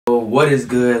What is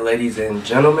good, ladies and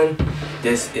gentlemen?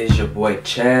 This is your boy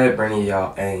Chad bringing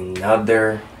y'all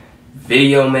another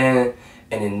video, man.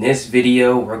 And in this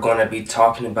video, we're going to be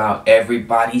talking about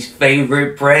everybody's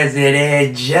favorite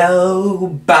president,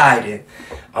 Joe Biden.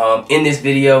 In this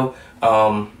video,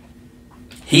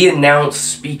 he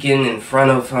announced speaking in front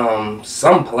of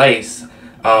some place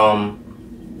about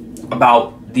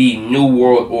the New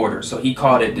World Order. So he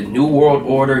called it the New World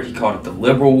Order, he called it the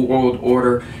Liberal World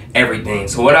Order, everything.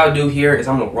 So what I'll do here is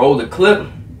I'm going to roll the clip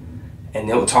and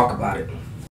then we'll talk about it.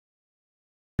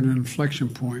 An inflection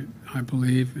point, I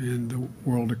believe, in the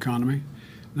world economy.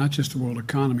 Not just the world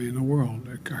economy, in the world.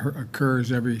 It occurs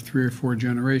every 3 or 4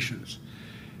 generations.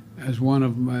 As one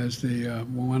of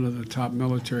the top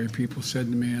military people said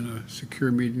to me in a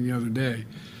secure meeting the other day,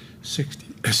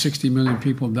 60 million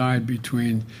people died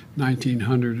between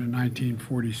 1900 and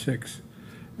 1946.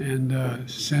 And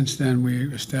since then,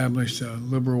 we established a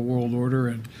liberal world order,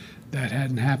 and that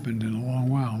hadn't happened in a long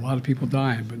while. A lot of people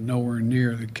dying, but nowhere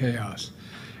near the chaos.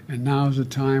 And now is a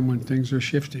time when things are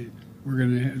shifting.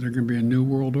 There's gonna be a new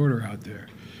world order out there,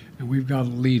 and we've got to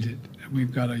lead it. And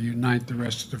we've got to unite the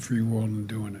rest of the free world in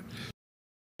doing it.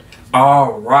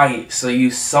 All right, so you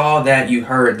saw that, you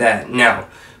heard that. Now,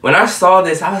 when I saw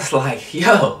this, I was like,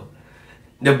 yo,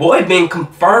 the boy been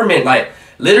confirming, like,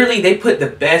 literally they put the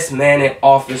best man in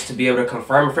office to be able to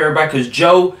confirm it for everybody, because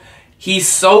Joe, he's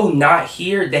so not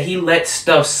here that he lets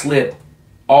stuff slip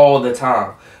all the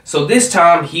time. So this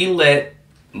time, he let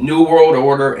New World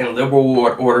Order and Liberal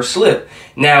World Order slip.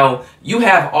 Now, you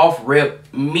have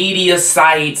off-rip media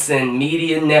sites and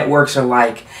media networks are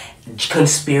like,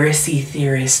 conspiracy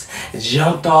theorists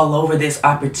jumped all over this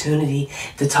opportunity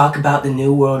to talk about the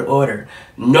New World Order.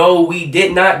 No, we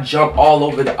did not jump all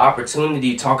over the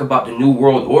opportunity to talk about the New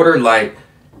World Order. Like,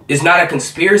 it's not a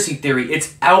conspiracy theory.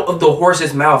 It's out of the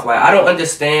horse's mouth. Like, I don't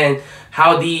understand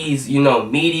how these,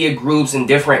 media groups in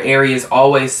different areas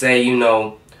always say,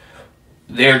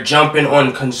 they're jumping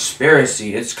on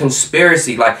conspiracy. It's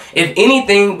conspiracy. Like, if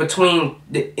anything, between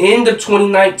the end of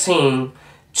 2019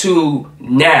 to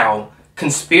now,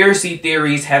 conspiracy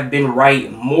theories have been right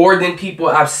more than people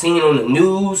I've seen on the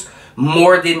news,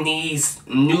 more than these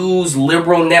news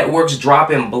liberal networks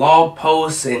dropping blog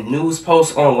posts and news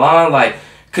posts online. Like,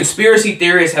 conspiracy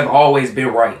theories have always been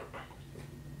right.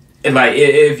 And like,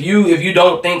 if you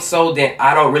don't think so, then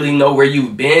I don't really know where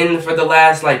you've been for the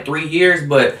last like 3 years,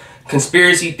 but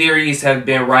conspiracy theories have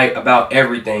been right about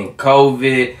everything.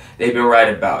 COVID, they've been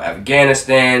right about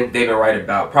Afghanistan, they've been right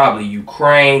about probably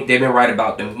Ukraine, they've been right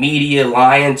about the media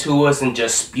lying to us and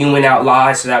just spewing out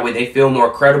lies so that way they feel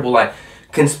more credible. Like,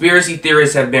 conspiracy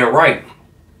theorists have been right.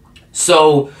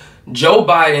 So Joe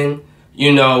Biden,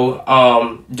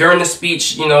 during the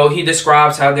speech, he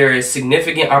describes how there is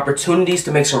significant opportunities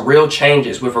to make some real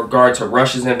changes with regard to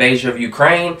Russia's invasion of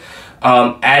Ukraine.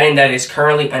 Adding that it's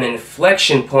currently an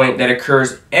inflection point that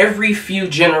occurs every few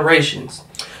generations.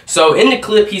 So in the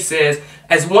clip, he says,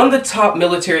 as one of the top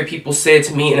military people said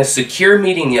to me in a secure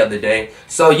meeting the other day.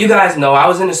 So you guys know, I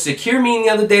was in a secure meeting the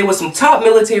other day with some top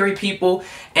military people,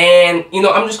 and,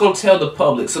 I'm just going to tell the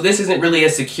public. So this isn't really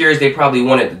as secure as they probably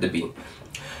wanted it to be.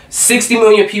 60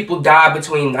 million people died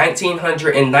between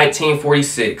 1900 and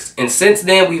 1946. And since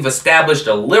then, we've established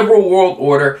a liberal world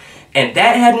order. And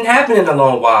that hadn't happened in a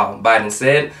long while, Biden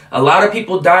said. A lot of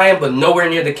people dying, but nowhere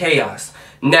near the chaos.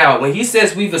 Now, when he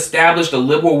says we've established a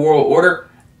liberal world order,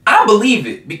 I believe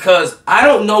it, because I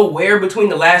don't know where between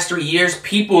the last 3 years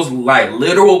people's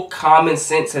literal common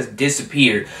sense has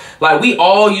disappeared. Like, we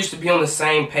all used to be on the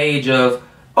same page of,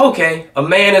 okay, a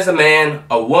man is a man,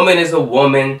 a woman is a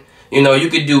woman. You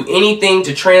could do anything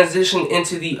to transition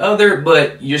into the other,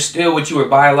 but you're still what you were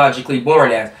biologically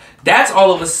born as. That's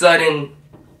all of a sudden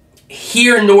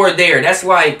here nor there. That's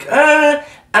like, I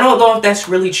don't know if that's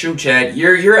really true, Chad.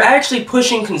 You're actually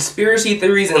pushing conspiracy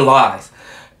theories and lies.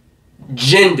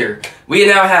 Gender. We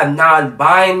now have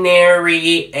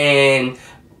non-binary and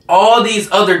all these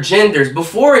other genders.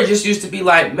 Before, it just used to be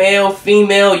like male,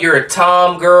 female, you're a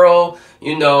tom girl,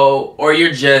 or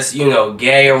you're just,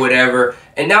 gay or whatever.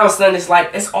 And now all of a sudden it's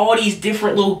like, it's all these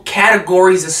different little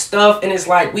categories of stuff, and it's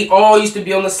like, we all used to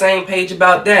be on the same page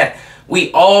about that.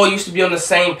 We all used to be on the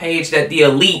same page that the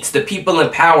elites, the people in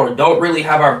power, don't really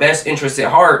have our best interests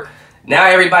at heart. Now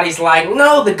everybody's like,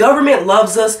 no, the government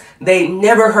loves us. They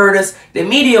never hurt us. The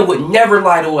media would never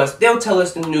lie to us. They'll tell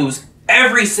us the news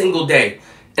every single day.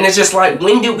 And it's just like,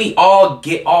 when did we all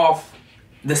get off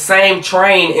the same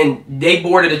train and they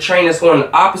boarded a train that's going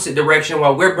the opposite direction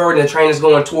while we're boarding a train that's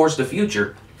going towards the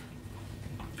future?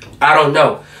 I don't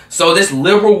know. So this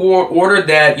liberal world order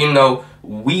that,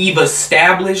 we've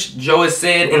established, Joe has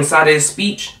said inside of his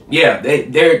speech. Yeah,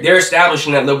 they're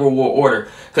establishing that liberal world order.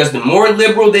 Because the more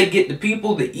liberal they get the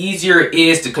people, the easier it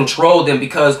is to control them.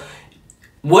 Because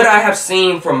what I have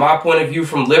seen from my point of view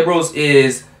from liberals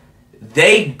is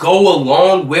they go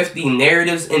along with the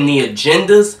narratives and the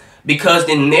agendas because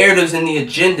the narratives and the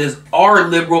agendas are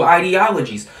liberal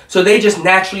ideologies. So they just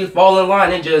naturally fall in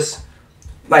line and just,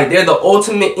 like, they're the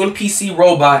ultimate NPC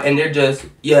robot, and they're just,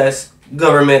 yes,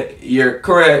 government, you're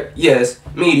correct. Yes,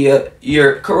 media,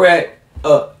 you're correct.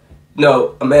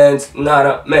 No, a man's not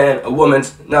a man, a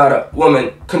woman's not a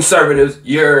woman. Conservatives,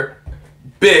 you're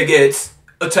bigots.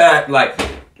 Attack. Like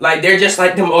they're just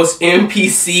like the most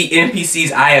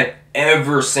NPCs I have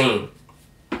ever seen.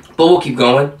 But we'll keep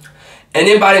going. And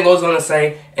then Biden goes on to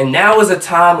say, and now is a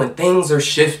time when things are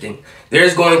shifting.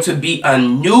 There's going to be a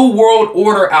new world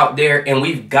order out there, and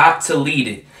we've got to lead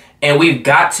it. And we've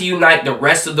got to unite the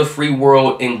rest of the free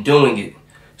world in doing it.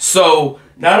 So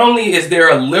not only is there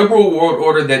a liberal world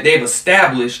order that they've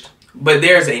established, but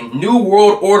there's a new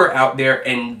world order out there,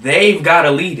 and they've got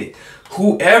to lead it.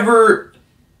 Whoever,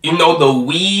 you know, the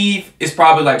weave is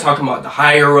probably like talking about the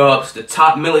higher ups, the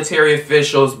top military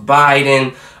officials,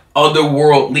 Biden, other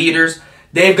world leaders.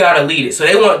 They've got to lead it. So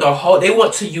they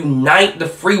want to unite the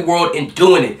free world in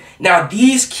doing it. Now,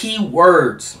 these key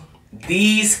words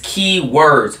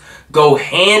go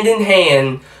hand in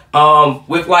hand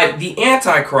with like the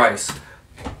Antichrist.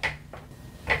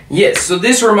 Yes, so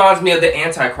this reminds me of the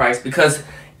Antichrist because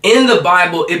in the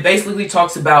Bible, it basically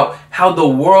talks about how the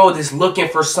world is looking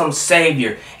for some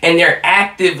savior, and they're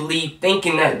actively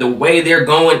thinking that the way they're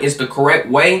going is the correct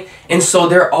way. And so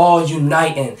they're all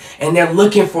uniting, and they're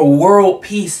looking for world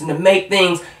peace and to make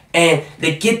things, and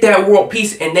they get that world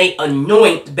peace, and they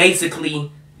anoint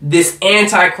basically this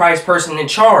Antichrist person in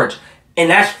charge.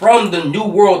 And that's from the New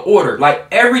World Order. Like,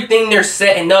 everything they're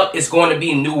setting up is going to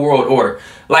be New World Order.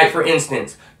 Like, for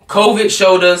instance, COVID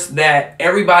showed us that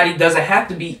everybody doesn't have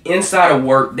to be inside of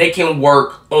work. They can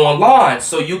work online,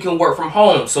 so you can work from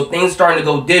home. So things starting to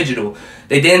go digital.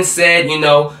 They then said, you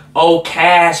know, oh,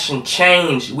 cash and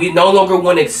change. We no longer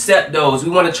want to accept those. We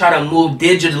want to try to move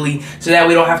digitally so that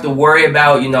we don't have to worry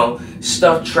about, you know,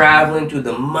 stuff traveling through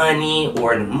the money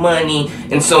or the money.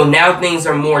 And so now things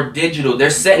are more digital. They're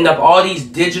setting up all these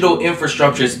digital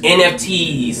infrastructures,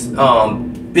 NFTs,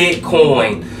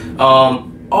 Bitcoin,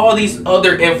 all these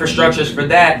other infrastructures for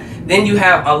that. Then you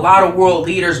have a lot of world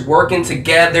leaders working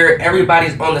together.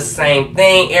 Everybody's on the same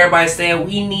thing. Everybody's saying,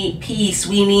 we need peace.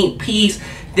 We need peace.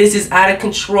 This is out of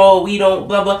control. We don't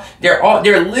blah, blah.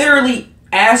 They're literally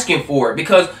asking for it,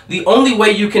 because the only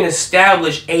way you can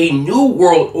establish a new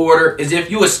world order is if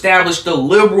you establish the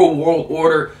liberal world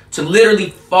order to literally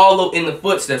follow in the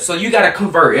footsteps. So you got to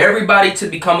convert everybody to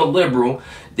become a liberal.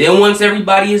 Then once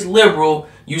everybody is liberal,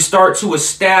 you start to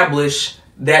establish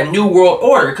that new world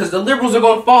order, because the liberals are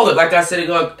going to follow it. Like I said, it's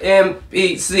going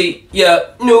MPC,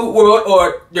 yeah, new world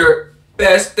order,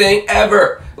 best thing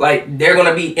ever. Like, they're going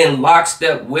to be in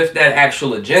lockstep with that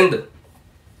actual agenda.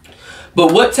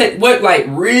 But what like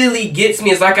really gets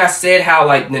me is, like I said, how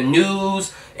like the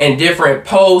news and different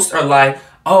posts are like,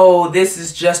 oh, this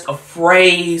is just a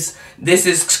phrase. This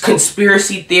is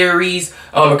conspiracy theories,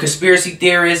 or conspiracy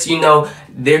theorists, you know,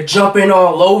 they're jumping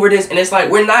all over this. And it's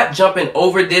like, we're not jumping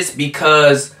over this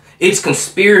because it's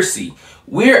conspiracy.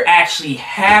 We're actually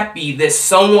happy that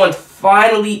someone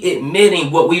finally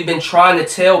admitting what we've been trying to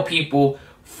tell people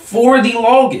for the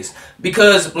longest.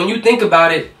 Because when you think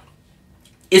about it,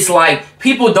 it's like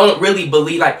people don't really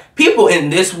believe, like people in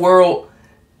this world,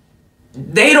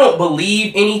 they don't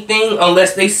believe anything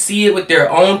unless they see it with their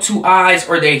own two eyes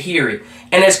or they hear it.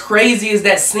 And as crazy as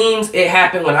that seems, it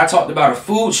happened when I talked about a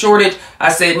food shortage. I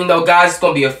said, you know, guys, it's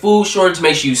going to be a food shortage.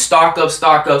 Make sure you stock up,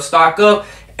 stock up, stock up.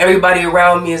 Everybody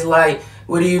around me is like,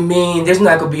 what do you mean? There's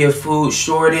not going to be a food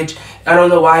shortage. I don't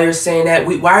know why you're saying that.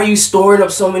 Why are you storing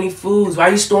up so many foods? Why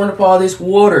are you storing up all this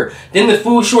water? Then the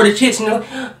food shortage hits and you're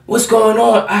like, what's going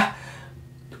on?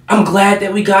 I'm glad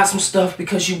that we got some stuff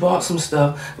because you bought some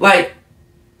stuff. Like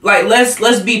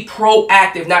let's be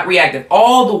proactive, not reactive.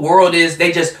 All the world is,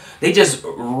 they just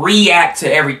react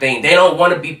to everything. They don't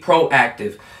want to be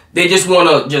proactive. They just want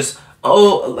to just,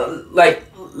 oh, like,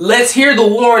 let's hear the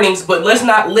warnings, but let's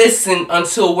not listen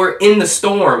until we're in the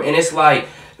storm. And it's like,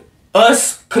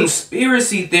 us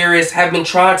conspiracy theorists have been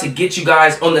trying to get you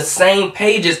guys on the same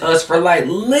page as us for like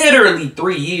literally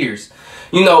 3 years.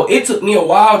 You know, it took me a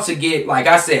while to get, like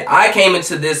I said, I came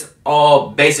into this all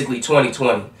basically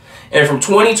 2020. And from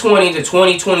 2020 to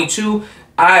 2022,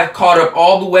 I've caught up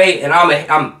all the way, and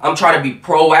I'm trying to be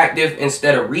proactive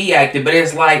instead of reactive. But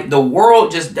it's like the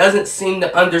world just doesn't seem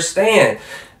to understand.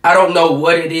 I don't know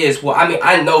what it is. Well, I mean,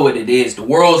 I know what it is. The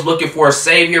world's looking for a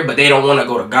savior, but they don't want to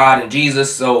go to God and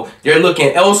Jesus. So they're looking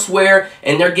elsewhere,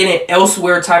 and they're getting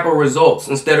elsewhere type of results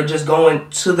instead of just going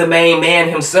to the main man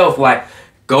himself. Like,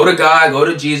 go to God, go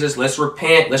to Jesus. Let's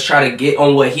repent. Let's try to get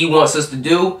on what he wants us to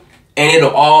do, and it'll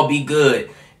all be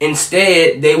good.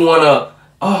 Instead, they want to,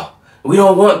 oh, we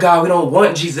don't want God. We don't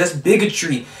want Jesus. That's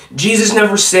bigotry. Jesus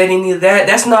never said any of that.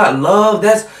 That's not love.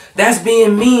 That's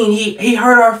being mean. He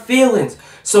hurt our feelings.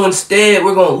 So instead,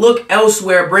 we're going to look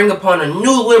elsewhere, bring upon a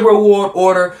new liberal world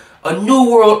order, a new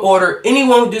world order.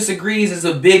 Anyone who disagrees is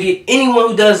a bigot.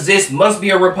 Anyone who does this must be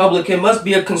a Republican, must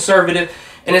be a conservative.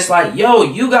 And it's like, yo,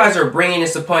 you guys are bringing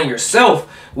this upon yourself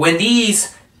when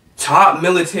these top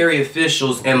military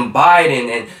officials and Biden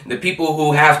and the people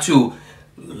who have to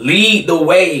lead the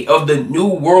way of the new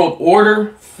world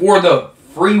order for the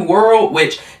free world,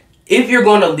 which if you're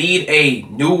going to lead a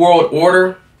new world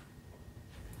order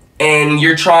and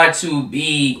you're trying to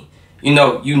be, you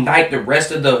know, unite the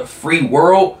rest of the free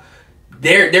world,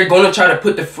 they're going to try to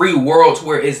put the free world to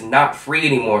where it's not free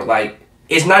anymore. Like,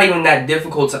 it's not even that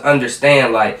difficult to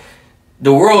understand. Like,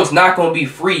 the world's not going to be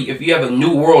free if you have a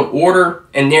new world order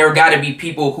and there got to be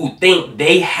people who think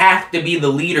they have to be the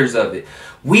leaders of it.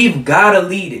 We've got to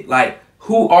lead it. Like,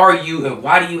 who are you and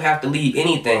why do you have to lead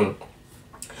anything?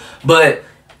 But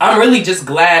I'm really just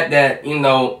glad that, you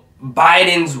know,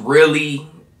 Biden's really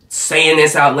saying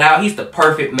this out loud. He's the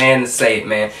perfect man to say it,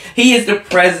 man. He is the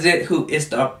president who is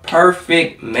the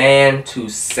perfect man to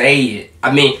say it.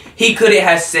 I mean, he couldn't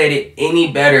have said it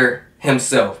any better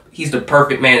himself. He's the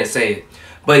perfect man to say it.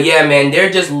 But yeah, man, they're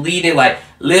just leading. Like,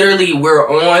 literally, we're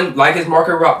on, like as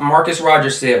Marcus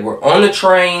Rogers said, we're on the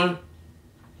train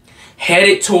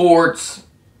headed towards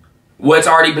what's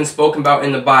already been spoken about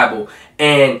in the Bible.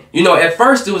 And, you know, at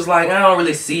first it was like, I don't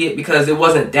really see it because it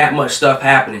wasn't that much stuff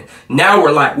happening. Now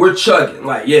we're chugging.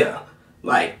 Like, yeah,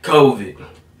 like COVID,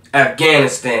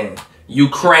 Afghanistan,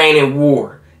 Ukraine and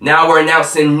war. Now we're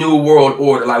announcing New World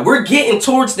Order. Like, we're getting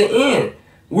towards the end.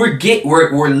 We're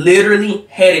literally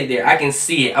headed there. I can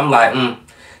see it. I'm like,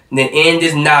 the end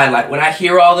is nigh. Like, when I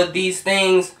hear all of these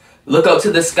things, look up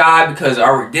to the sky because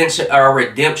our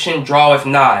redemption draweth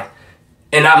nigh.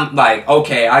 And I'm like,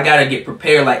 okay, I gotta get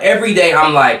prepared. Like, every day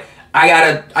I'm like, I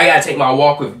gotta take my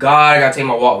walk with God. I gotta take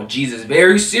my walk with Jesus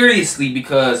very seriously,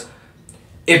 because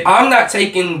if I'm not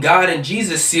taking God and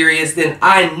Jesus serious, then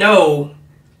I know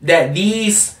that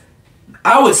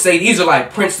I would say these are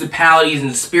like principalities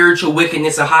and spiritual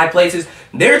wickedness in high places.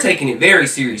 They're taking it very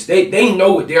serious. They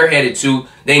know what they're headed to.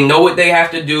 They know what they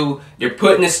have to do. They're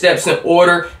putting the steps in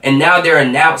order, and now they're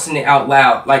announcing it out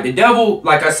loud. Like, the devil,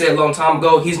 like I said a long time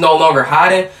ago, he's no longer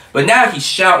hiding, but now he's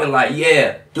shouting like,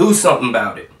 yeah, do something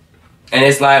about it. And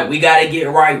it's like, we got to get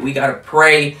right. We got to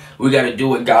pray. We got to do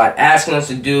what God asking us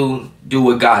to do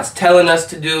what God's telling us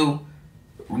to do.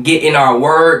 Get in our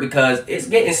word, because it's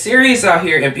getting serious out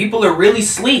here and people are really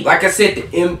asleep. Like I said, the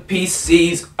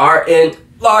NPCs are in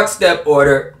lockstep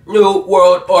order, new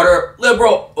world order,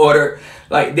 liberal order.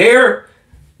 Like, they're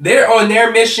on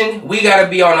their mission. We got to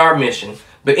be on our mission.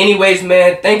 But anyways,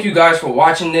 man, thank you guys for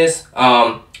watching this.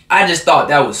 I just thought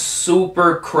that was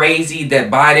super crazy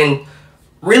that Biden,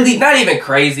 really not even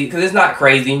crazy, because it's not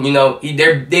crazy, you know,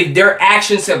 their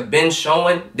actions have been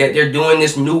showing that they're doing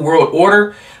this new world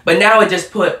order. But now it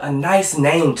just put a nice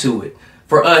name to it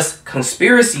for us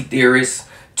conspiracy theorists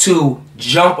to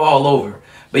jump all over.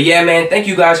 But yeah, man, thank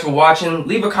you guys for watching.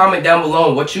 Leave a comment down below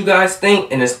on what you guys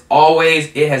think. And as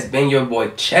always, it has been your boy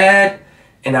Chad,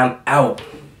 and I'm out.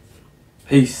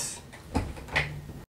 Peace.